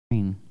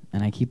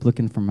and I keep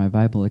looking for my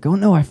Bible, like, oh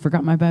no, I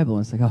forgot my Bible.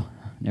 And it's like, oh,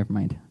 never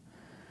mind.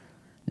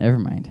 Never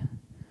mind.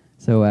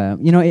 So,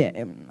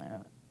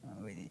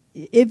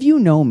 if you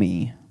know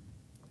me,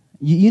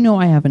 you know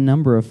I have a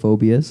number of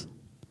phobias.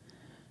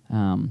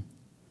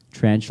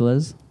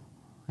 Tarantulas,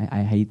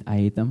 I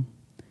hate them.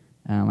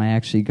 I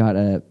actually got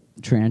a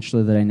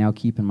tarantula that I now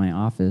keep in my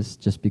office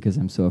just because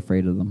I'm so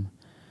afraid of them.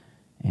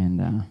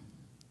 And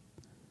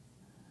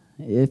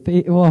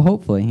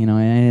hopefully,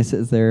 and it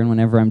sits there, and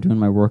whenever I'm doing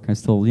my work, I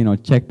still,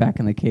 check back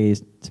in the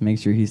case to make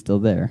sure he's still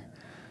there.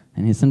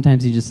 And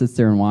sometimes he just sits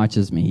there and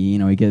watches me.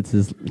 He gets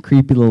his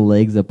creepy little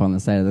legs up on the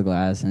side of the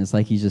glass, and it's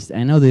like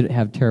I know they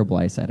have terrible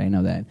eyesight, I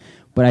know that.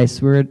 But I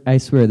swear,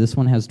 this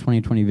one has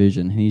 20/20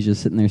 vision, and he's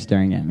just sitting there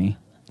staring at me.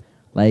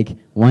 Like,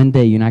 one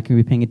day you're not going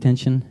to be paying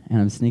attention, and I'm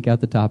going to sneak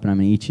out the top, and I'm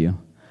going to eat you.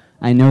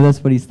 I know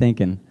that's what he's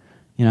thinking.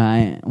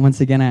 I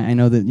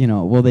know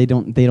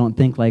that, they don't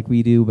think like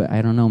we do, but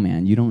I don't know,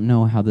 man. You don't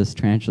know how this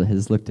tarantula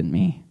has looked at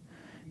me.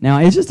 Now,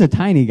 it's just a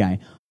tiny guy.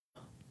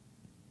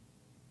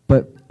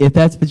 But if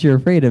that's what you're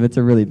afraid of, it's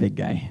a really big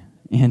guy.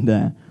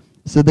 And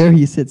so there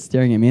he sits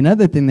staring at me.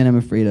 Another thing that I'm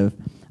afraid of,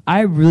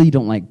 I really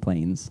don't like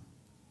planes.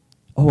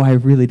 Oh, I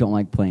really don't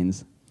like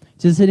planes.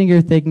 Just sitting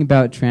here thinking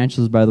about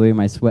tarantulas, by the way,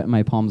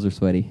 my palms are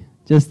sweaty.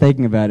 Just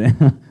thinking about it.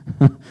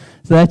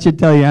 So that should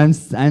tell you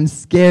I'm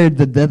scared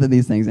to death of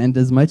these things. And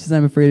as much as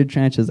I'm afraid of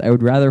tarantulas, I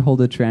would rather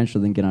hold a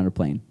tarantula than get on a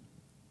plane.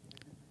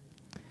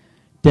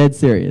 Dead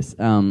serious.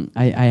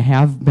 I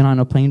have been on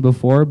a plane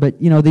before, but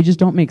they just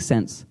don't make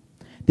sense.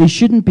 They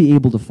shouldn't be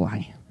able to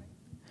fly.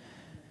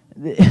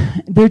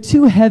 They're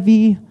too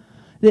heavy.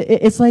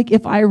 It's like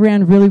if I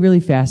ran really, really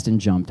fast and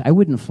jumped, I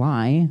wouldn't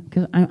fly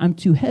because I'm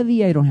too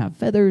heavy. I don't have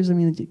feathers. I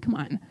mean, come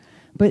on.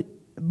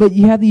 But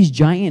you have these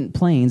giant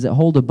planes that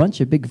hold a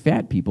bunch of big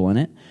fat people in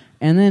it,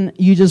 and then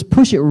you just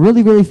push it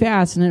really, really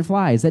fast and it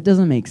flies. That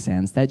doesn't make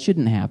sense. That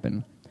shouldn't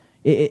happen.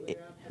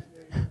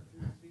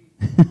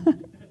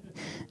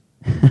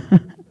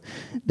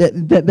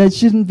 That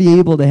shouldn't be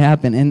able to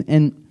happen.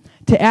 And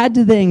to add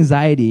to the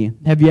anxiety,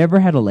 have you ever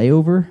had a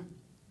layover?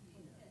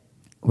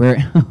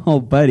 Oh,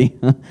 buddy,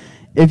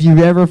 if you've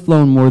ever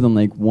flown more than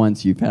like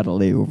once, you've had a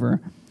layover.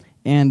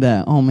 And,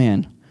 oh,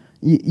 man,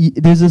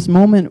 there's this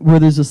moment where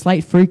there's a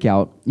slight freak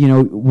out,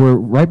 where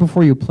right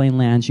before your plane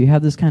lands, you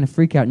have this kind of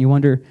freak out, and you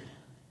wonder,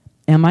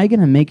 am I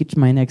going to make it to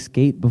my next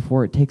gate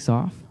before it takes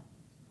off?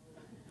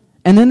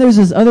 And then there's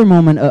this other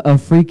moment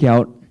of freak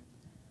out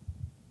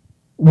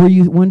where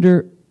you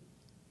wonder,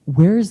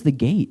 where is the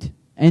gate?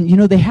 And,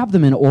 they have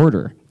them in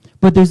order.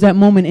 But there's that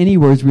moment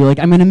anywhere where you're like,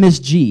 I'm going to miss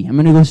G. I'm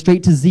going to go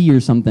straight to Z or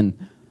something.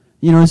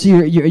 So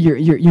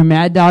you're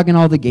mad dogging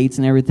all the gates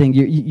and everything.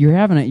 You're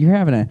having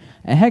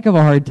a heck of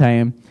a hard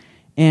time.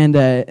 And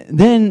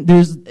then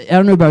there's, I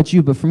don't know about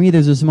you, but for me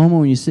there's this moment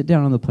when you sit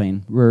down on the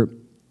plane where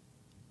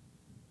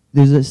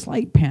there's a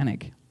slight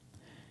panic.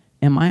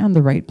 Am I on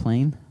the right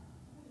plane?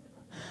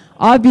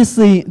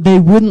 Obviously, they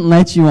wouldn't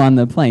let you on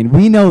the plane.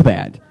 We know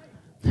that.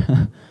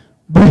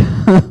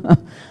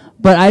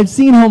 But I've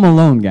seen Home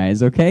Alone,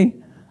 guys, okay?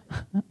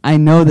 I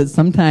know that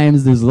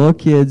sometimes there's little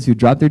kids who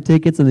drop their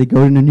tickets and they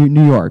go to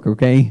New York,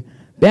 okay?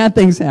 Bad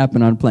things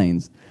happen on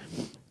planes.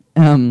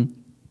 And,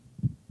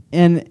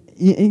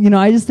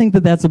 I just think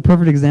that that's a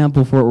perfect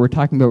example for what we're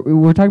talking about.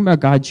 We're talking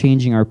about God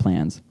changing our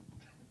plans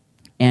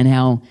and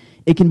how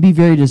it can be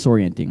very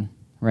disorienting,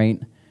 right?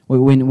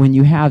 When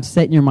you have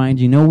set in your mind,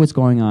 you know what's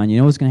going on, you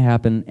know what's going to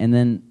happen, and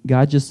then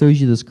God just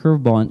throws you this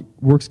curveball and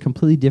works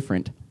completely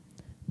different.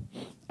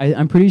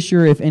 I'm pretty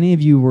sure if any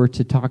of you were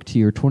to talk to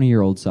your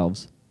 20-year-old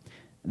selves,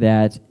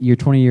 that your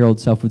 20-year-old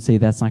self would say,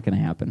 that's not going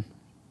to happen.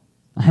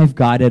 I've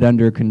got it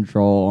under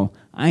control.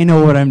 I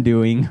know what I'm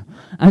doing.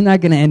 I'm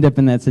not going to end up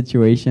in that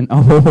situation.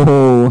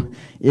 Oh,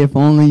 if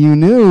only you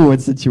knew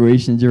what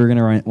situations you were going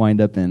to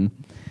wind up in.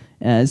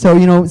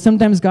 So,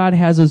 sometimes God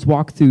has us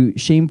walk through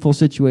shameful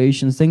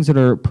situations, things that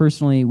are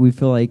personally, we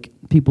feel like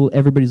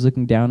everybody's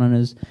looking down on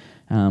us.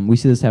 We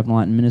see this happen a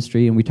lot in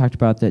ministry, and we talked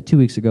about that 2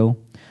 weeks ago.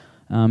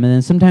 And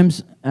then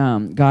sometimes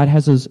God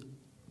has us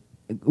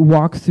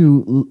walk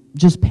through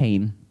just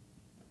pain.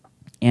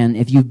 And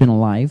if you've been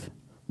alive,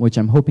 which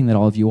I'm hoping that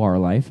all of you are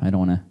alive, I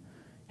don't want to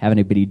have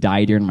anybody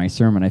die during my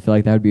sermon. I feel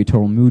like that would be a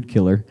total mood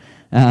killer.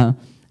 So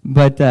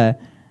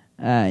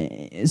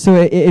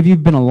if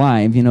you've been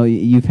alive,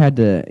 you've had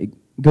to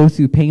go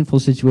through painful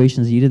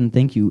situations you didn't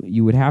think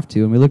you would have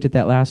to, and we looked at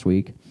that last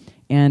week.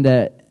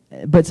 And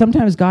but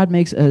sometimes God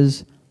makes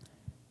us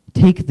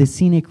take the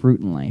scenic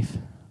route in life.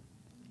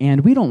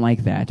 And we don't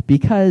like that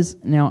because,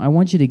 now I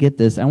want you to get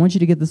this. I want you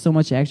to get this so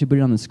much I actually put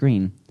it on the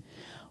screen.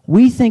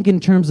 We think in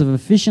terms of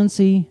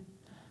efficiency.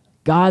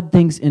 God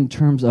thinks in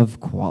terms of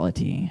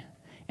quality.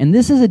 And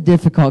this is a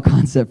difficult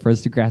concept for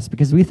us to grasp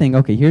because we think,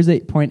 okay, here's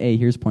point A,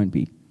 here's point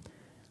B.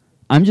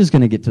 I'm just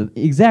going to get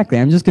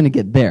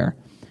there.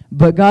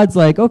 But God's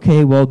like,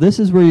 okay, well, this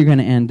is where you're going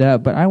to end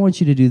up, but I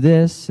want you to do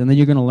this, and then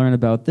you're going to learn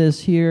about this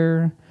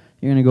here.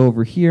 You're going to go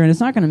over here, and it's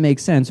not going to make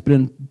sense, but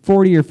in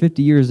 40 or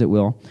 50 years it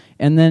will.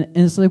 And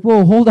it's like,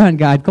 whoa, hold on,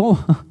 God,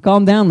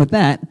 calm down with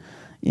that,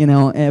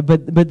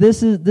 But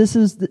this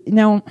is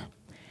now.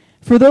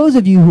 For those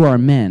of you who are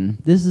men,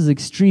 this is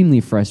extremely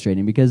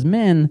frustrating because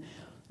men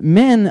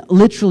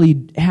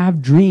literally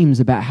have dreams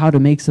about how to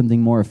make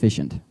something more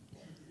efficient.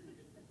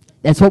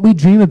 That's what we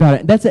dream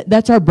about.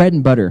 That's our bread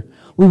and butter.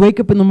 We wake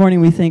up in the morning,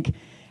 we think,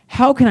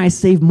 how can I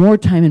save more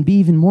time and be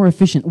even more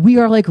efficient? We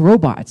are like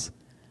robots.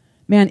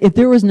 Man, if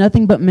there was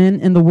nothing but men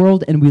in the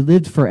world and we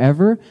lived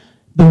forever,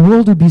 the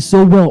world would be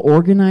so well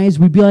organized.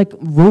 We'd be like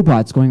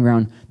robots going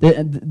around.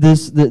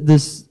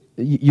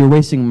 You're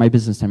wasting my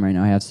business time right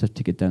now. I have stuff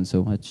to get done,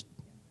 so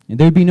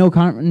there'd be no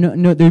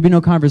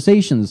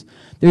conversations.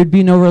 There'd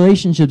be no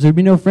relationships. There'd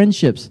be no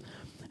friendships.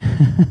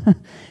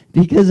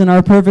 Because in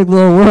our perfect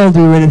little world,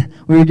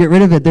 we would get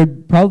rid of it.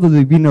 There'd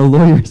probably be no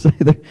lawyers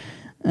either.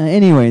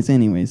 Anyways.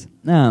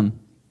 Oh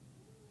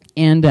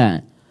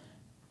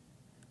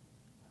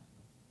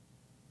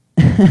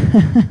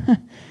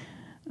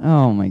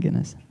my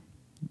goodness.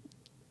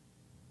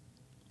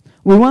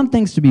 We want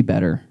things to be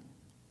better,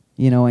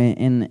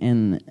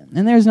 and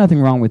there's nothing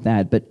wrong with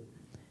that, but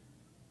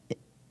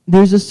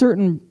there's a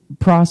certain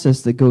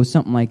process that goes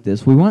something like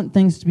this. We want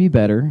things to be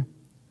better,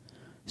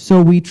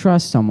 so we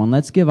trust someone.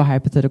 Let's give a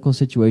hypothetical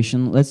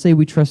situation. Let's say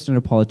we trust in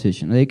a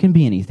politician. It can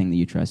be anything that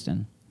you trust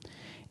in.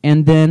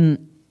 And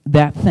then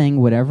that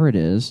thing, whatever it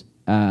is,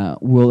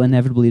 will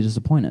inevitably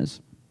disappoint us.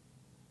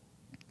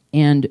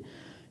 And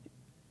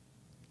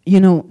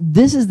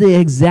this is the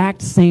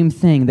exact same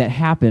thing that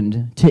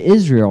happened to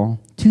Israel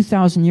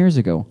 2,000 years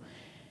ago.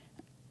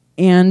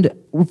 And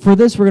for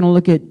this, we're going to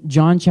look at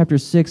John chapter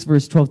 6,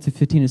 verse 12 to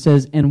 15. It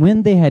says, "And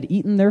when they had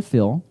eaten their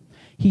fill,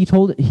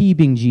 he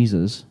being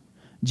Jesus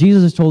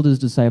told his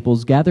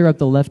disciples, 'Gather up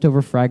the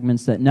leftover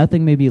fragments that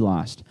nothing may be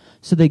lost.'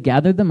 So they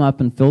gathered them up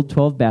and filled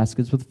 12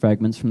 baskets with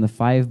fragments from the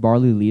 5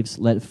 barley leaves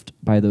left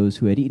by those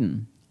who had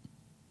eaten.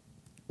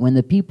 When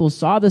the people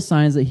saw the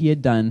signs that he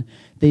had done,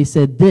 they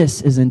said,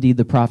 'This is indeed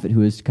the prophet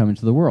who is come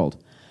into the world.'"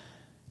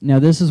 Now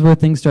this is where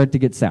things start to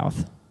get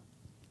south.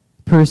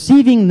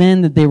 "Perceiving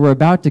then that they were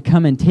about to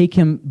come and take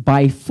him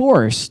by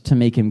force to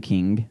make him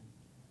king,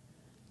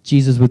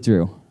 Jesus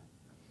withdrew."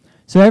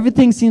 So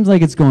everything seems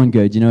like it's going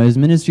good. His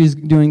ministry is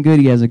doing good.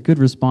 He has a good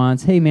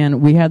response. Hey,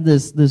 man, we had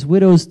this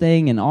widows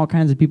thing, and all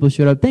kinds of people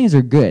showed up. Things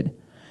are good.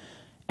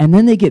 And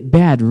then they get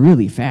bad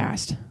really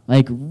fast.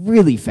 Like,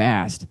 really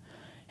fast.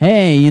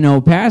 "Hey,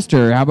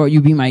 Pastor, how about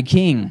you be my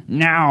king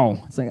now?"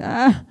 It's like,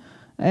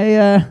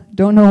 I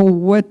don't know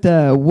what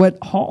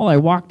hall I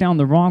walked down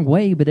the wrong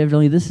way, but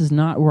evidently this is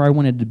not where I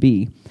wanted to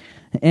be.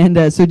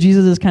 And so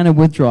Jesus just kind of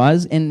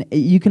withdraws, and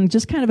you can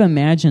just kind of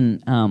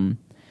imagine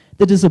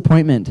the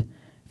disappointment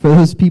for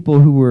those people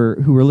who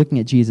were looking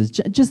at Jesus.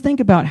 Just think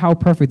about how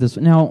perfect this.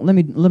 Now, let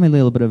me lay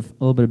a little bit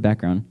of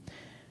background.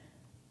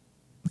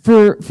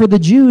 For the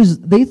Jews,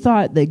 they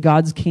thought that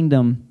God's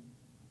kingdom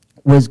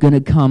was going to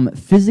come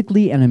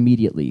physically and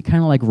immediately,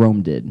 kind of like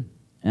Rome did,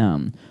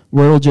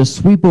 where it'll just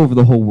sweep over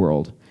the whole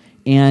world.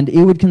 And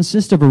it would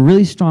consist of a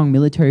really strong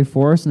military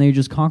force, and they would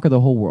just conquer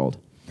the whole world.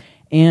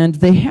 And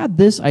they had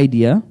this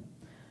idea,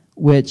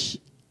 which,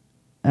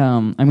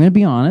 I'm going to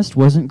be honest,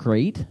 wasn't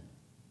great.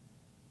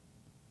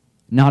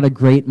 Not a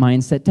great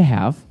mindset to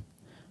have.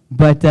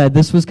 But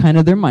this was kind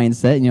of their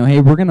mindset.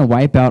 Hey, we're going to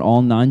wipe out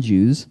all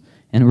non-Jews,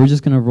 and we're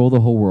just going to rule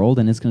the whole world,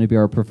 and it's going to be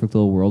our perfect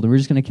little world, and we're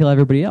just going to kill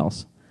everybody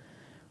else.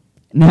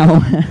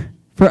 Now,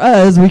 for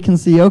us, we can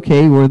see,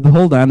 okay,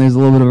 hold on, there's a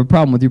little bit of a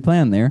problem with your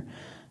plan there.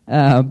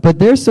 But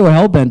they're so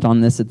hell-bent on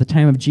this at the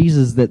time of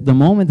Jesus that the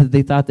moment that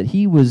they thought that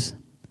he was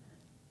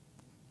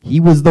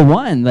the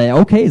one,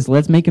 okay, so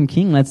let's make him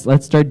king,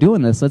 let's start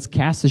doing this, let's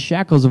cast the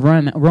shackles of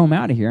Rome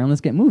out of here, and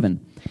let's get moving.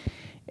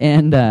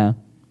 And,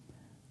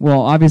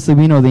 well, obviously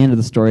we know the end of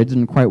the story. It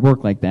didn't quite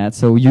work like that,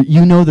 so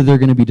you know that they're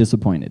going to be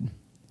disappointed.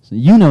 So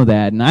you know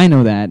that, and I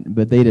know that,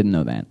 but they didn't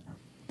know that.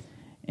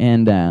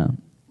 And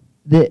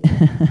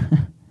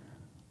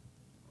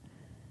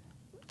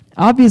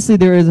obviously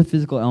there is a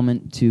physical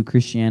element to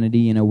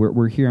Christianity.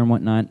 We're here and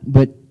whatnot,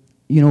 but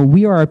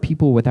we are a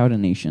people without a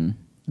nation.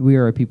 We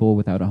are a people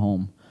without a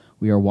home.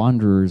 We are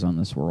wanderers on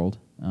this world,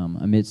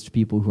 amidst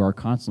people who are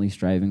constantly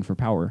striving for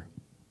power.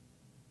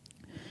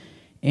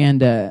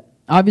 And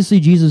obviously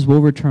Jesus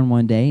will return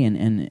one day,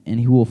 and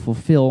he will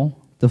fulfill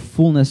the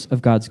fullness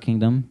of God's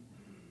kingdom.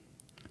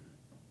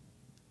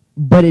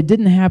 But it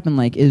didn't happen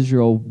like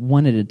Israel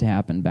wanted it to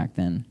happen back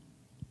then.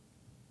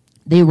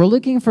 They were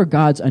looking for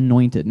God's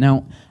anointed.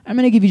 Now, I'm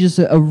going to give you just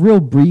a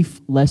real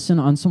brief lesson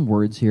on some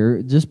words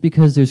here, just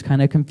because there's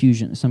kind of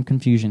some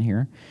confusion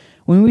here.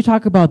 When we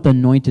talk about the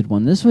anointed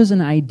one, this was an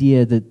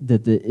idea that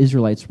the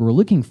Israelites were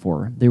looking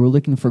for. They were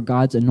looking for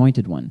God's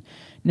anointed one.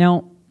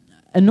 Now,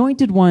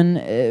 anointed one,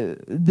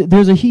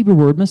 there's a Hebrew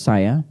word,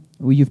 Messiah.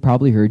 Well, you've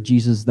probably heard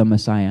Jesus the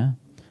Messiah.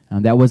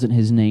 That wasn't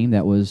his name.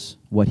 That was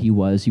what he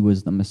was. He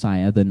was the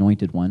Messiah, the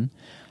anointed one.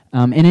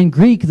 And in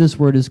Greek, this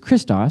word is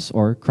Christos,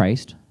 or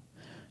Christ.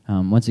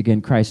 Once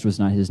again, Christ was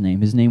not his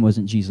name. His name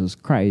wasn't Jesus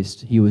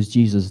Christ. He was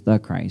Jesus the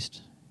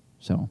Christ.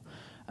 So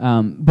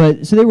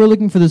they were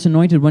looking for this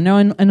anointed one. Now,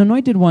 an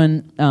anointed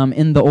one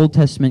in the Old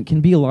Testament can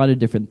be a lot of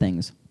different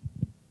things.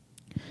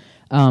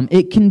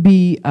 It can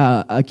be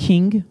a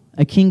king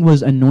A king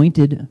was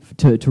anointed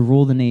to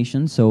rule the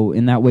nation, so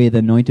in that way the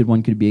anointed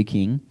one could be a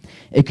king.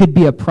 It could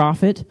be a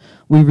prophet.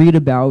 We read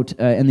about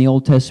in the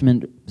Old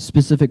Testament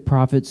specific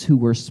prophets who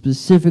were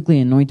specifically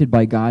anointed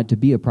by God to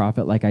be a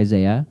prophet, like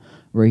Isaiah,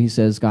 where he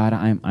says, God,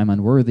 I'm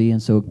unworthy,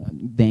 and so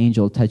the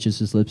angel touches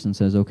his lips and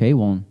says, okay,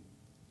 well,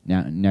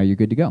 now you're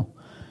good to go.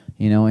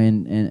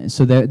 And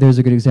so there's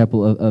a good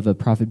example of a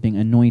prophet being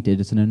anointed.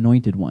 It's an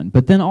anointed one.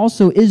 But then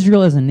also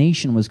Israel as a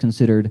nation was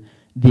considered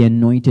the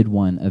anointed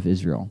one of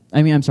Israel.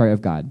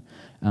 Of God.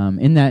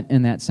 In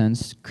that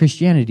sense,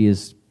 Christianity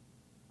is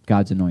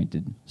God's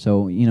anointed.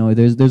 So,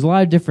 there's a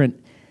lot of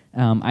different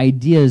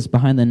ideas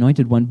behind the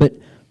anointed one. But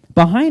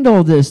behind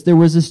all this, there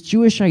was this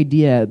Jewish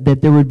idea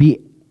that there would be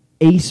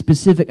a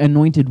specific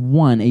anointed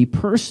one, a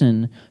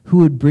person who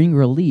would bring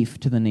relief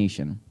to the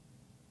nation.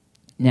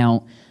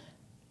 Now,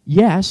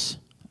 yes,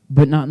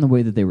 but not in the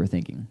way that they were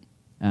thinking.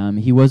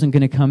 He wasn't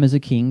going to come as a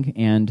king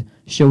and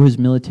show his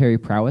military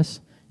prowess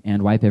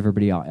and wipe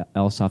everybody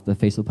else off the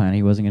face of the planet.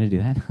 He wasn't going to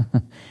do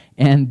that.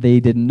 And they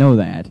didn't know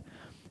that.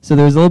 So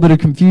there's a little bit of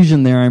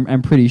confusion there,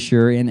 I'm pretty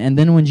sure. And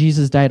then when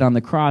Jesus died on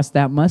the cross,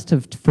 that must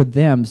have, for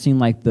them, seemed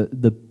like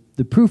the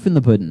proof in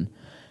the pudding.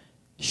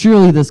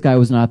 Surely this guy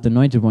was not the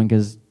anointed one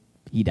because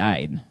he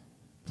died.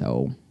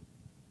 So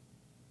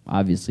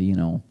obviously,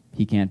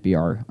 he can't be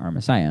our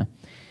Messiah.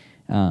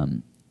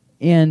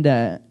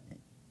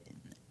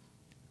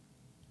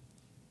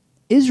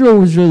 Israel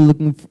was really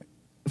looking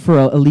for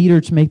a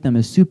leader to make them a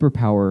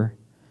superpower,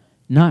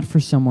 not for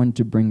someone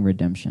to bring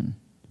redemption.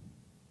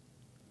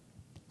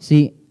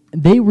 See,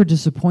 they were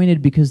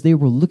disappointed because they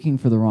were looking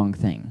for the wrong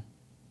thing.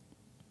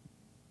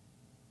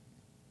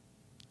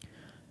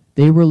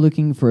 They were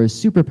looking for a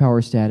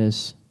superpower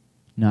status,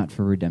 not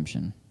for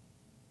redemption.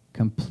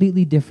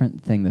 Completely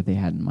different thing that they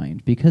had in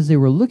mind. Because they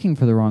were looking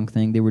for the wrong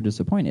thing, they were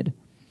disappointed.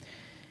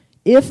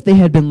 If they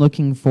had been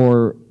looking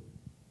for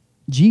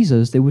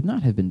Jesus, they would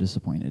not have been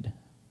disappointed.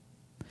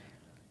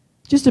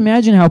 Just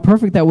imagine how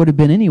perfect that would have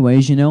been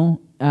anyways,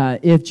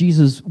 if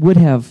Jesus would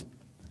have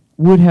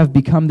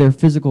become their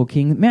physical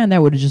king. Man,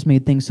 that would have just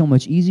made things so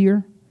much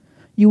easier.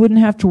 You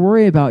wouldn't have to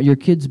worry about your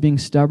kids being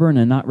stubborn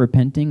and not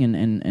repenting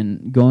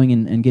and going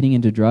and getting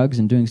into drugs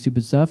and doing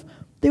stupid stuff.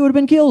 They would have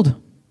been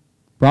killed.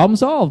 Problem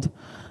solved.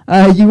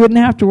 You wouldn't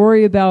have to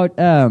worry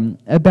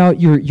about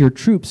your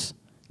troops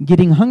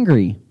getting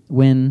hungry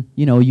when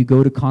you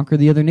go to conquer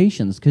the other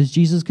nations, because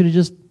Jesus could have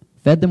just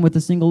fed them with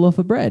a single loaf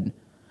of bread.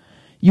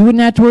 You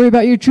wouldn't have to worry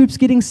about your troops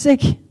getting sick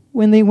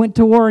when they went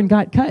to war and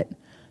got cut.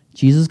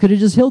 Jesus could have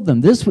just healed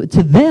them.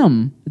 To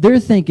them, they're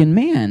thinking,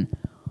 man,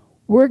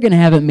 we're going to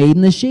have it made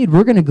in the shade.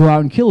 We're going to go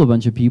out and kill a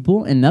bunch of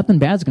people, and nothing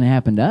bad's going to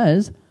happen to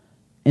us,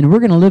 and we're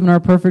going to live in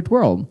our perfect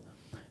world.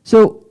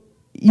 So,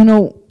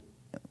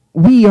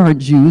 we aren't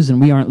Jews,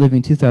 and we aren't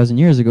living 2,000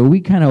 years ago.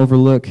 We kind of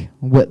overlook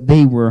what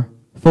they were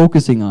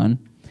focusing on.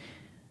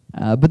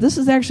 But this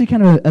is actually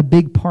kind of a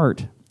big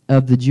part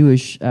of the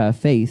Jewish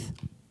faith,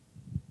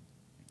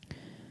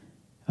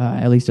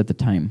 at least at the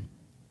time.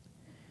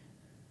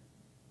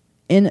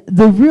 And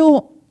the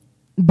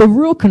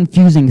real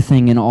confusing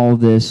thing in all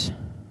this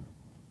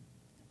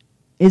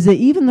is that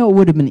even though it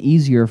would have been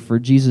easier for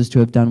Jesus to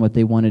have done what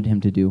they wanted him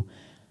to do,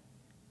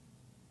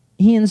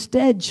 he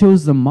instead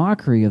chose the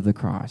mockery of the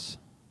cross.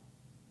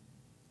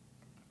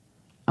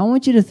 I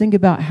want you to think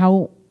about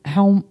how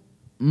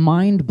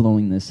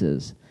mind-blowing this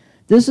is.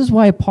 This is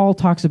why Paul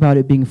talks about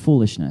it being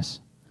foolishness.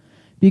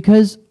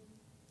 Because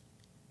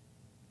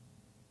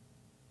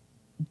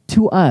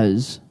to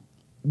us,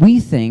 we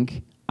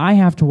think, I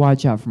have to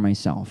watch out for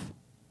myself.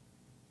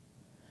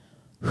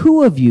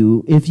 Who of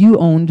you, if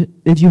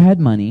you had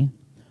money,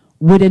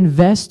 would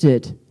invest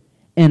it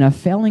in a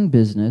failing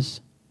business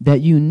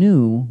that you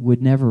knew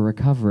would never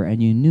recover,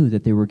 and you knew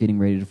that they were getting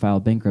ready to file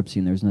bankruptcy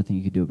and there was nothing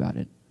you could do about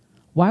it?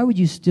 Why would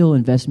you still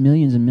invest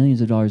millions and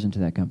millions of dollars into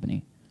that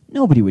company?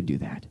 Nobody would do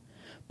that.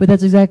 But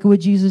that's exactly what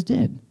Jesus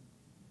did.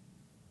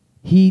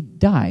 He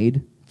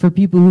died for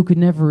people who could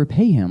never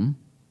repay him.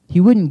 He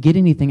wouldn't get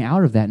anything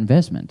out of that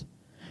investment.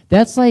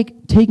 That's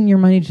like taking your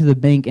money to the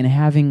bank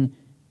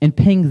and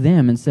paying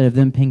them instead of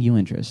them paying you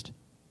interest.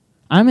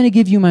 I'm going to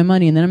give you my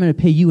money and then I'm going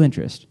to pay you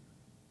interest.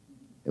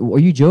 Are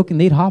you joking?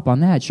 They'd hop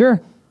on that.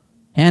 Sure.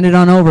 Hand it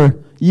on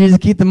over. You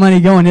just keep the money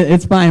going.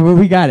 It's fine.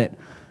 We got it.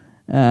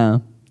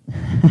 Another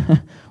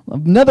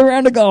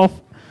round of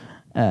golf.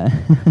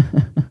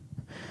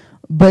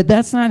 But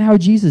that's not how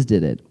Jesus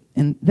did it.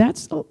 And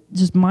that's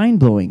just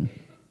mind-blowing.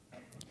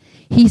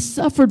 He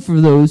suffered for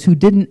those who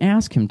didn't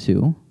ask him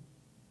to.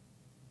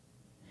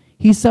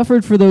 He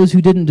suffered for those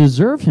who didn't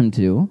deserve him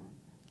to.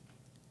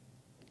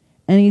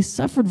 And he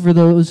suffered for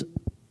those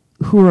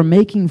who were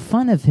making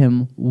fun of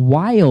him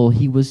while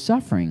he was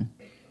suffering.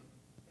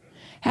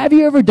 Have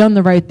you ever done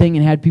the right thing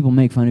and had people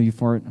make fun of you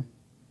for it?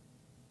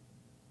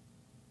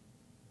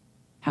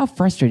 How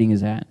frustrating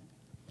is that?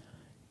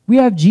 We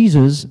have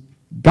Jesus,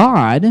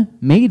 God,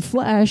 made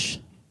flesh,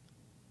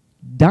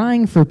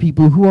 dying for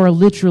people who are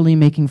literally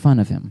making fun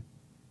of him.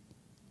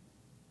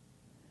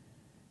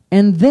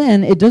 And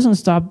then it doesn't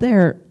stop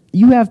there.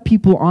 You have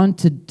people on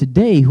to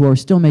today who are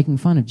still making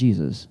fun of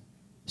Jesus.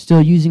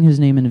 still using his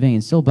name in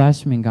vain, still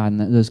blaspheming God,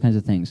 and those kinds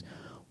of things.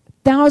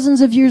 Thousands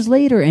of years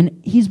later,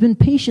 and he's been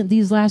patient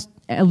these last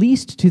at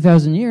least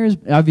 2,000 years,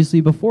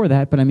 obviously before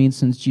that, but I mean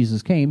since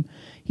Jesus came,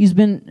 he's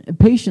been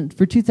patient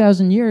for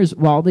 2,000 years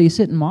while they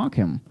sit and mock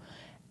him.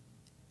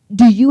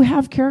 Do you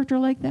have character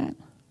like that?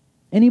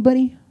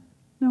 Anybody?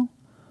 No?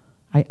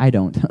 I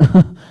don't.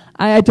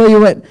 I tell you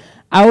what,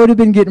 I would have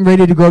been getting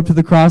ready to go up to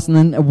the cross, and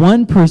then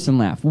one person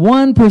laughed.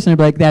 One person would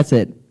be like, that's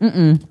it.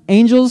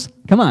 Angels,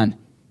 come on.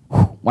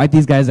 Wipe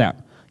these guys out.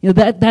 You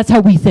know, that's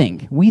how we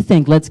think. We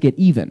think, let's get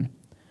even.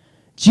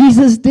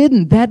 Jesus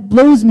didn't. That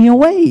blows me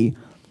away.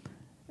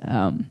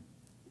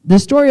 The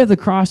story of the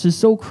cross is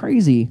so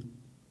crazy.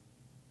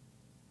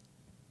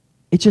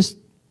 It's just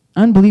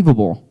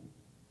unbelievable.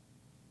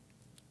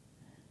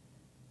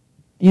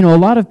 You know, a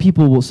lot of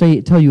people will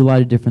tell you a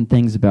lot of different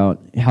things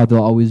about how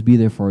they'll always be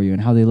there for you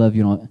and how they love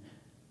you.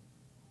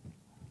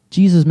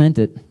 Jesus meant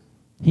it.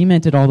 He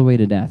meant it all the way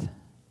to death.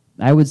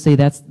 I would say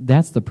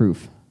that's the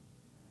proof.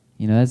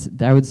 You know,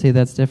 I would say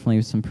that's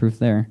definitely some proof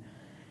there.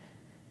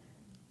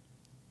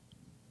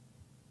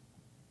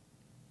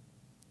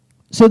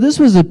 So this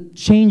was a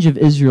change of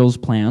Israel's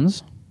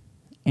plans,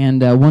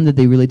 and one that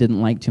they really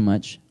didn't like too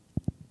much.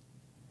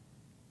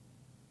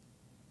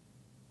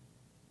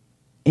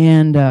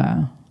 And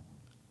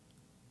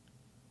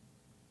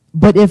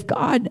but if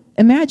God,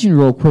 imagine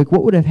real quick,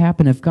 what would have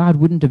happened if God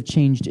wouldn't have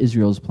changed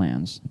Israel's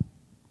plans?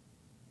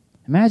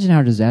 Imagine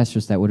how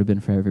disastrous that would have been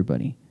for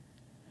everybody.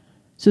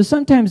 So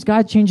sometimes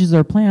God changes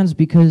our plans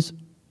because,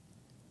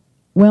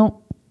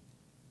 well,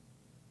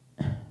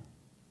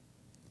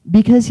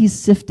 because he's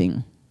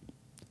sifting.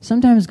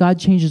 Sometimes God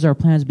changes our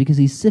plans because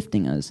he's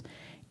sifting us.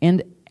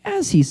 And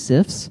as he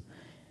sifts,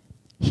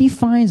 he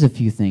finds a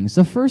few things.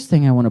 The first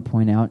thing I want to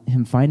point out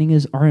him finding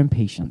is our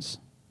impatience.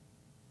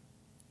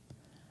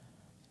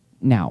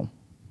 Now,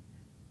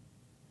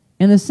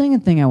 and the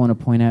second thing I want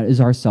to point out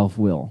is our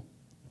self-will.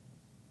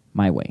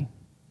 My way.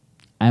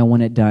 I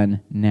want it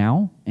done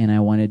now, and I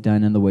want it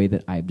done in the way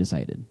that I've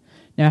decided.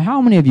 Now,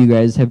 how many of you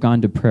guys have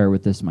gone to prayer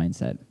with this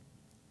mindset?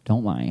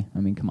 Don't lie. I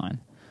mean, come on.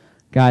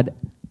 God,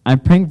 I'm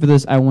praying for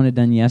this. I want it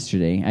done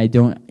yesterday. I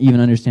don't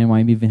even understand why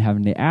I'm even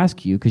having to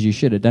ask you, because you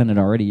should have done it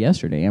already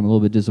yesterday. I'm a little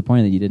bit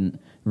disappointed that you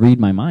didn't read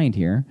my mind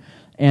here.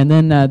 And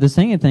then the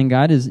second thing,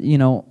 God, is, you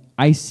know,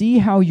 I see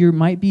how you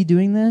might be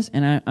doing this,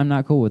 and I'm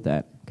not cool with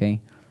that,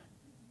 okay?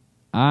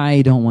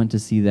 I don't want to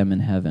see them in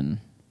heaven.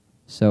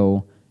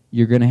 So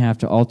you're going to have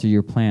to alter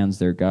your plans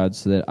there, God,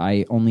 so that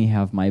I only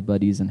have my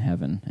buddies in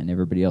heaven, and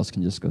everybody else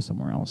can just go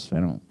somewhere else.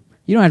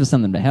 You don't have to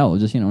send them to hell,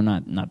 just, you know,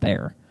 not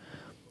there,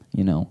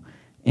 you know.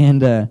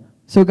 And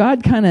so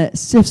God kind of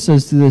sifts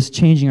us through this,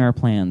 changing our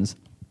plans.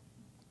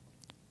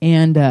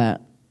 And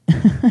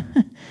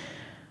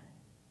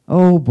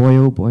oh boy,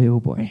 oh boy, oh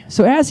boy.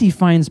 So as he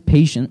finds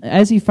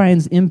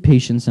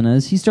impatience in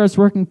us, he starts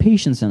working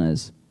patience in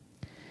us.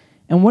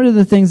 And one of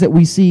the things that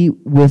we see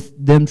with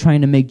them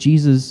trying to make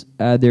Jesus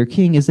their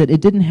king is that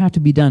it didn't have to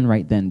be done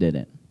right then, did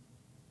it?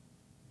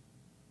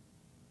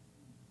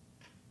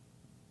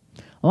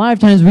 A lot of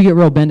times we get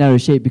real bent out of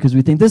shape because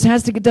we think this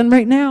has to get done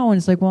right now. And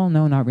it's like, well,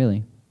 no, not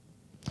really.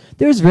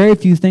 There's very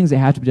few things that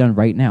have to be done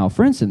right now.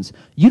 For instance,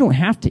 you don't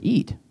have to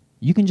eat.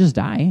 You can just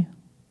die.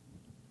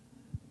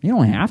 You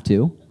don't have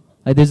to.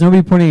 Like, there's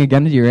nobody pointing a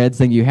gun to your head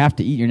saying you have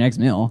to eat your next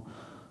meal.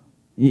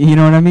 You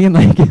know what I mean?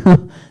 Like,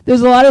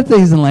 there's a lot of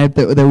things in life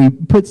that we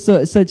put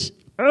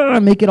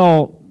make it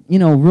all, you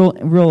know,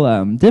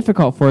 real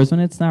difficult for us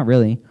when it's not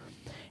really.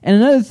 And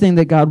another thing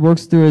that God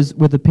works through is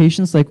with the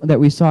patience, like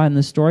that we saw in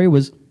this story,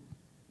 was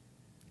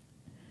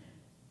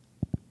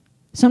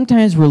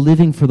sometimes we're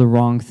living for the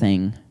wrong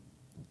thing.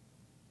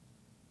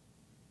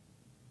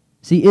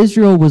 See,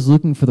 Israel was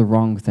looking for the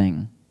wrong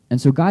thing. And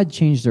so God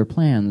changed their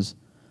plans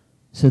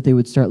so that they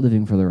would start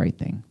living for the right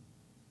thing.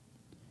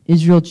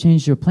 Israel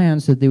changed their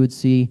plans so that they would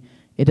see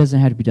it doesn't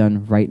have to be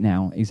done right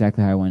now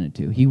exactly how I want it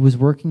to. He was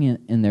working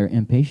in their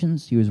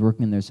impatience. He was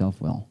working in their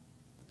self-will.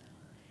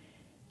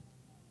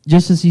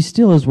 Just as he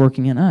still is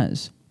working in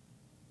us.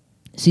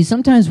 See,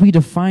 sometimes we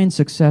define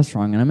success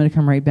wrong, and I'm going to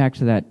come right back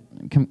to that.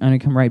 I'm going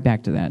to come right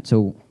back to that,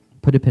 so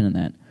put a pin in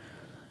that.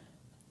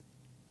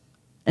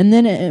 And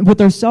then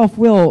with our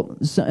self-will,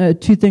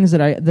 two things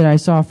that I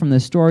saw from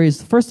this story is,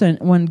 the first thing,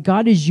 when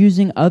God is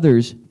using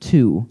others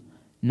too,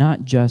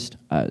 not just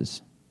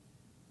us.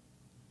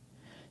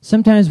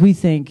 Sometimes we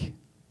think,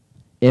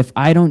 if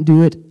I don't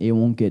do it, it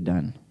won't get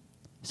done.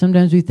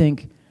 Sometimes we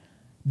think,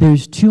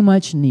 there's too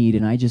much need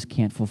and I just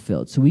can't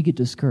fulfill it. So we get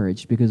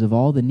discouraged because of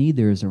all the need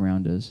there is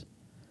around us,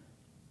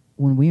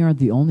 when we aren't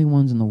the only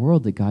ones in the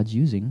world that God's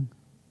using.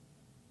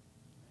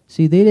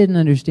 See, they didn't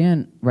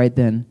understand right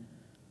then.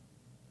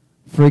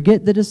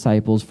 Forget the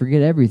disciples,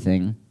 forget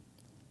everything.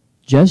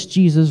 Just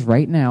Jesus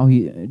right now.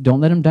 Don't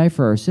let him die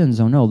for our sins.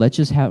 Oh no, let's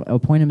just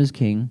appoint him as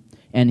king,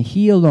 and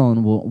he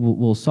alone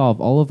will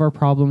solve all of our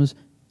problems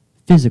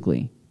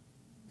physically.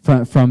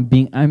 From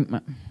being,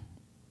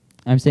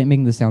 I'm saying,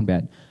 making this sound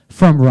bad.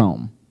 From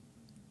Rome.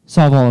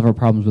 Solve all of our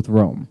problems with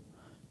Rome.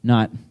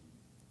 Not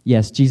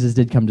Yes, Jesus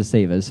did come to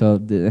save us. So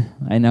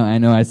I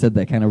know I said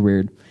that kind of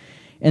weird.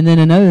 And then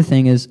another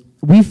thing is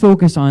we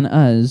focus on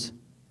us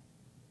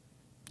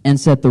and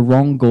set the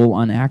wrong goal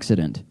on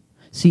accident.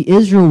 See,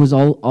 Israel was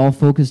all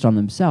focused on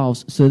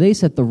themselves, so they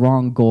set the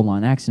wrong goal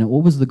on accident.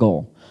 What was the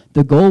goal?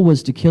 The goal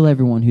was to kill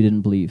everyone who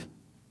didn't believe.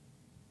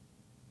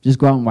 Just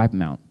go out and wipe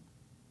them out.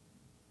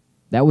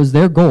 That was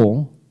their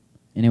goal,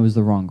 and it was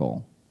the wrong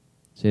goal.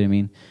 See what I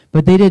mean?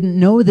 But they didn't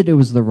know that it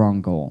was the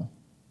wrong goal.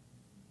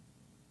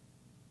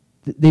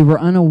 They were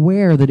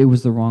unaware that it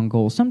was the wrong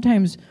goal.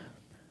 Sometimes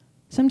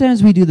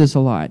we do this a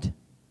lot.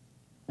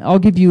 I'll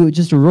give you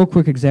just a real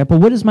quick example.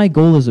 What is my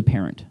goal as a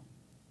parent?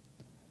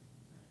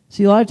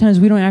 See, a lot of times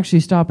we don't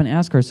actually stop and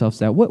ask ourselves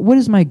that. What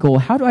is my goal?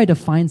 How do I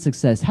define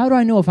success? How do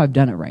I know if I've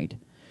done it right?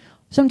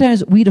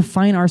 Sometimes we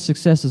define our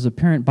success as a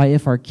parent by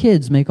if our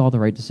kids make all the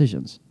right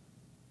decisions.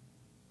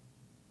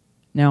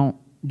 Now,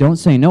 don't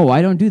say, no,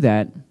 I don't do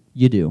that.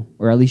 You do,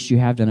 or at least you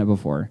have done it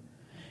before.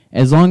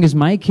 As long as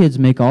my kids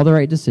make all the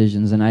right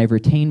decisions and I've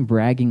retained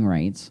bragging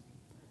rights,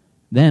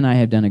 then I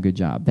have done a good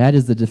job. That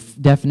is the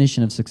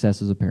definition of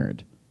success as a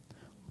parent.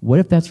 What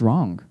if that's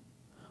wrong?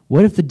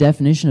 What if the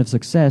definition of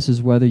success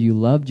is whether you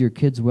loved your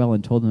kids well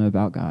and told them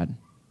about God?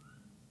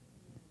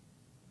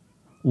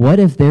 What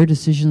if their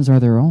decisions are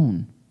their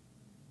own?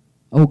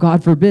 Oh,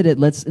 God forbid it.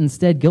 Let's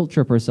instead guilt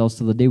trip ourselves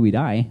till the day we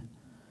die.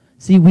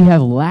 See, we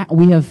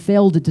have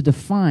failed to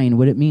define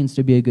what it means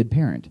to be a good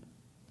parent.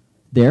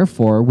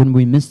 Therefore, when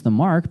we miss the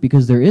mark,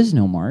 because there is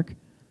no mark,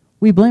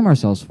 we blame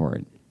ourselves for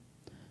it.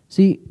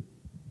 See,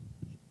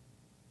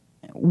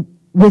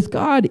 with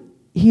God,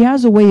 He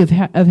has a way of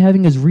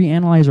having us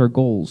reanalyze our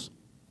goals.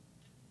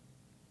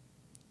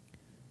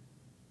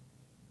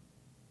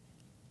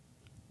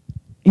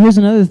 Here's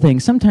another thing.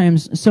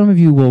 Sometimes, some of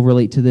you will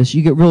relate to this.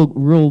 You get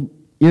real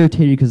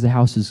irritated because the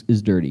house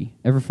is dirty.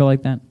 Ever feel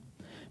like that?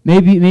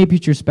 Maybe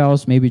it's your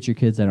spouse, maybe it's your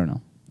kids, I don't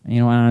know.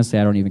 Honestly,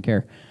 I don't even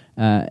care.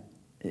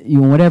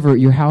 Whatever,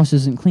 your house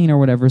isn't clean or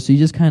whatever, so you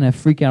just kind of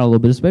freak out a little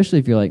bit, especially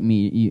if you're like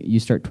me. You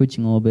start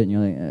twitching a little bit, and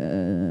you're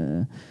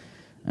like,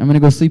 I'm going to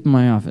go sleep in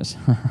my office.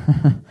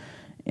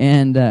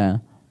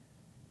 And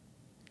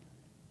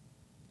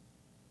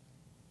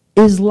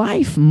is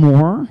life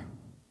more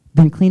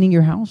than cleaning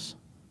your house?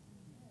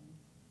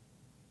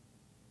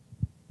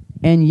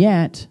 And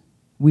yet,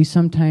 we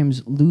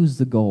sometimes lose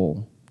the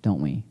goal,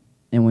 don't we?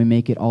 And we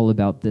make it all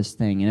about this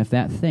thing. And if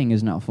that thing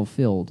is not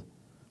fulfilled,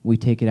 we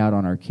take it out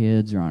on our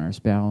kids or on our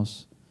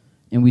spouse.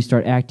 And we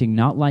start acting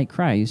not like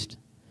Christ,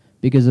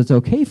 because it's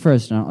okay for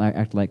us to not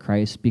act like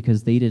Christ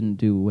because they didn't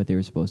do what they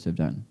were supposed to have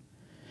done.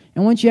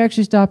 And once you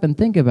actually stop and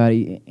think about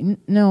it,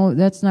 no,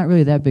 that's not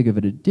really that big of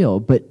a deal.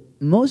 But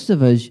most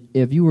of us,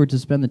 if you were to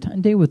spend the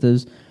day with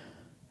us,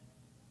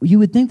 you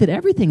would think that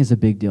everything is a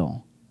big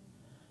deal.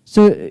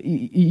 So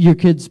your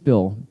kids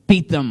spill,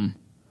 beat them.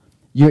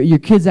 Your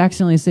kids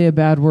accidentally say a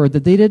bad word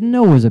that they didn't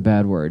know was a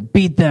bad word,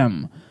 beat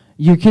them.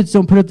 Your kids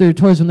don't put up their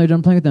toys when they're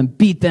done playing with them,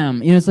 beat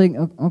them. It's like,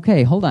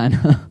 okay, hold on.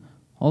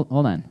 hold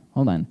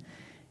on.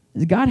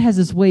 God has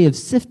this way of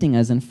sifting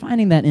us and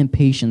finding that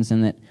impatience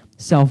and that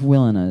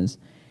self-will in us.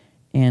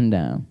 And,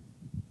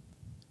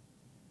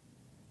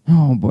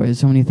 oh boy, there's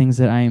so many things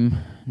that I'm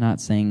not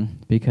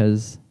saying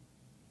because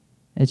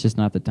it's just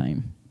not the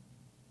time.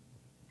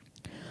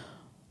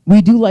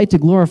 We do like to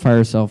glorify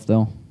ourselves,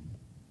 though.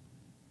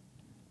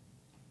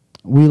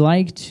 We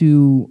like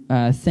to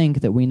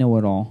think that we know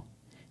it all,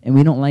 and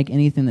we don't like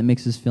anything that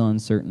makes us feel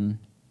uncertain.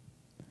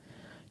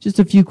 Just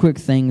a few quick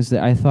things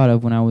that I thought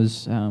of when I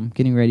was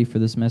getting ready for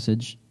this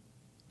message.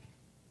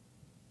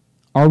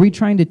 Are we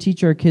trying to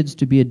teach our kids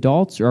to be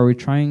adults, or are we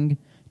trying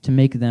to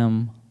make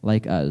them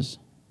like us?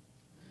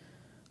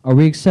 Are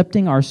we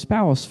accepting our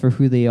spouse for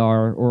who they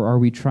are, or are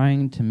we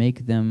trying to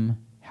make them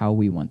how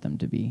we want them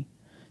to be?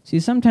 See,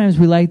 sometimes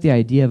we like the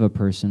idea of a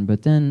person,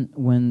 but then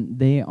when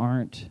they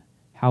aren't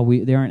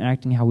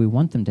acting how we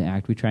want them to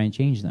act, we try and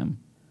change them.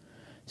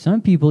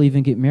 Some people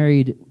even get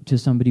married to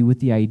somebody with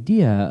the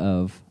idea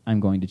of, I'm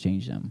going to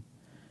change them.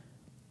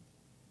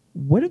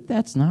 What if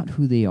that's not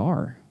who they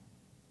are?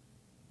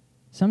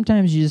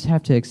 Sometimes you just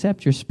have to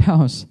accept your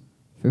spouse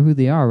for who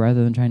they are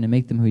rather than trying to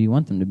make them who you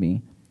want them to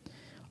be.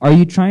 Are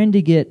you trying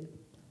to get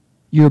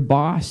your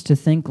boss to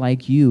think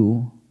like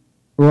you,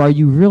 or are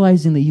you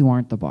realizing that you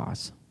aren't the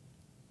boss?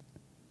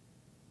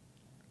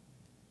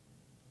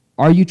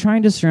 Are you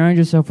trying to surround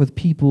yourself with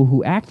people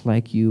who act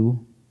like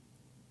you,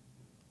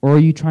 or are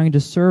you trying to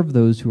serve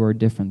those who are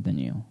different than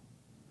you?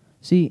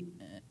 See,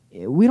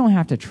 we don't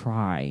have to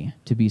try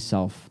to be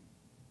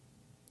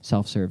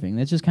self-serving.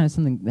 That's just kind of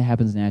something that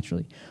happens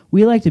naturally.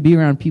 We like to be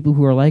around people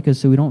who are like us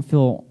so we don't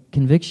feel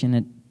conviction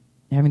at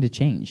having to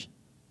change.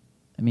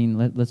 I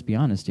mean, let's be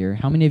honest here.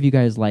 How many of you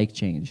guys like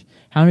change?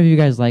 How many of you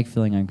guys like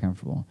feeling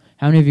uncomfortable?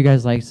 How many of you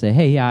guys like to say,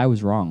 hey, yeah, I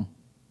was wrong?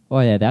 Oh,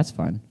 yeah, that's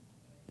fun.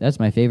 That's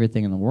my favorite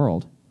thing in the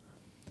world.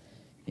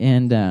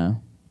 And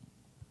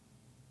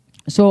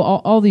so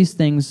all these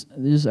things,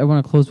 I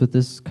want to close with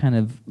this kind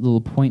of little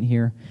point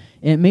here.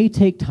 It may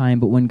take time,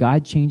 but when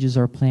God changes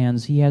our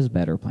plans, He has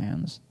better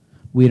plans.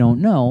 We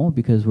don't know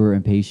because we're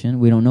impatient.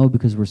 We don't know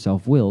because we're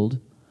self-willed.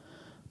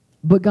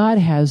 But God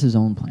has his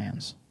own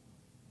plans,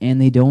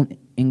 and they don't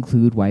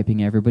include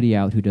wiping everybody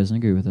out who doesn't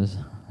agree with us.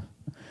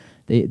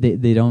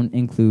 They don't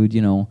include,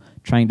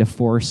 trying to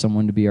force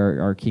someone to be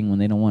our king when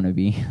they don't want to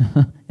be.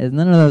 It's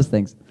none of those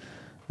things.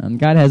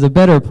 God has a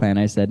better plan,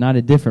 I said, not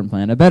a different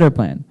plan, a better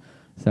plan.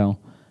 So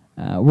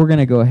we're going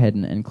to go ahead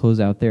and close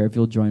out there if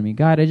you'll join me.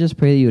 God, I just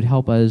pray that you would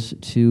help us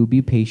to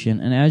be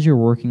patient, and as you're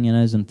working in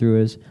us and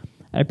through us,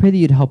 I pray that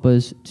you'd help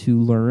us to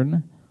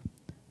learn,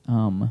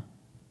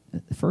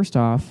 first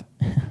off,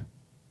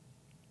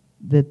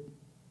 that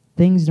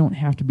things don't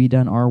have to be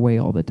done our way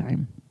all the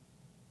time.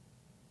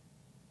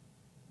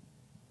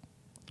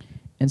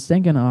 And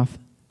second off,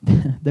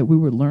 that we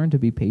would learn to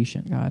be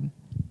patient, God.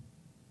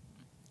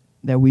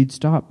 That we'd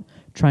stop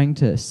trying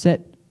to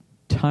set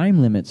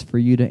time limits for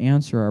you to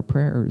answer our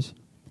prayers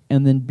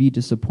and then be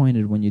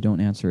disappointed when you don't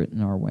answer it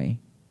in our way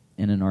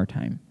and in our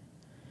time.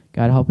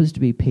 God, help us to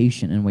be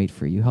patient and wait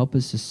for you. Help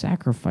us to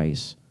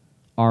sacrifice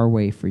our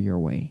way for your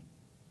way.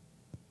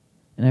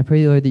 And I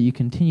pray, Lord, that you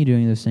continue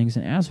doing those things.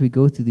 And as we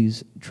go through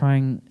these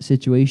trying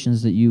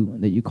situations that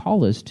you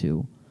call us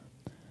to,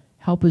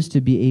 help us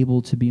to be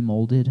able to be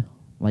molded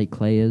like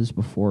clay is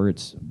before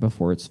it's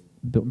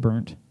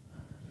burnt.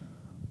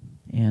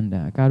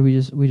 And God, we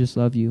just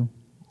love you,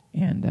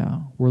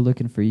 and we're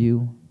looking for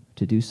you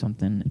to do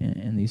something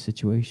in these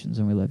situations,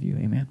 and we love you.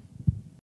 Amen.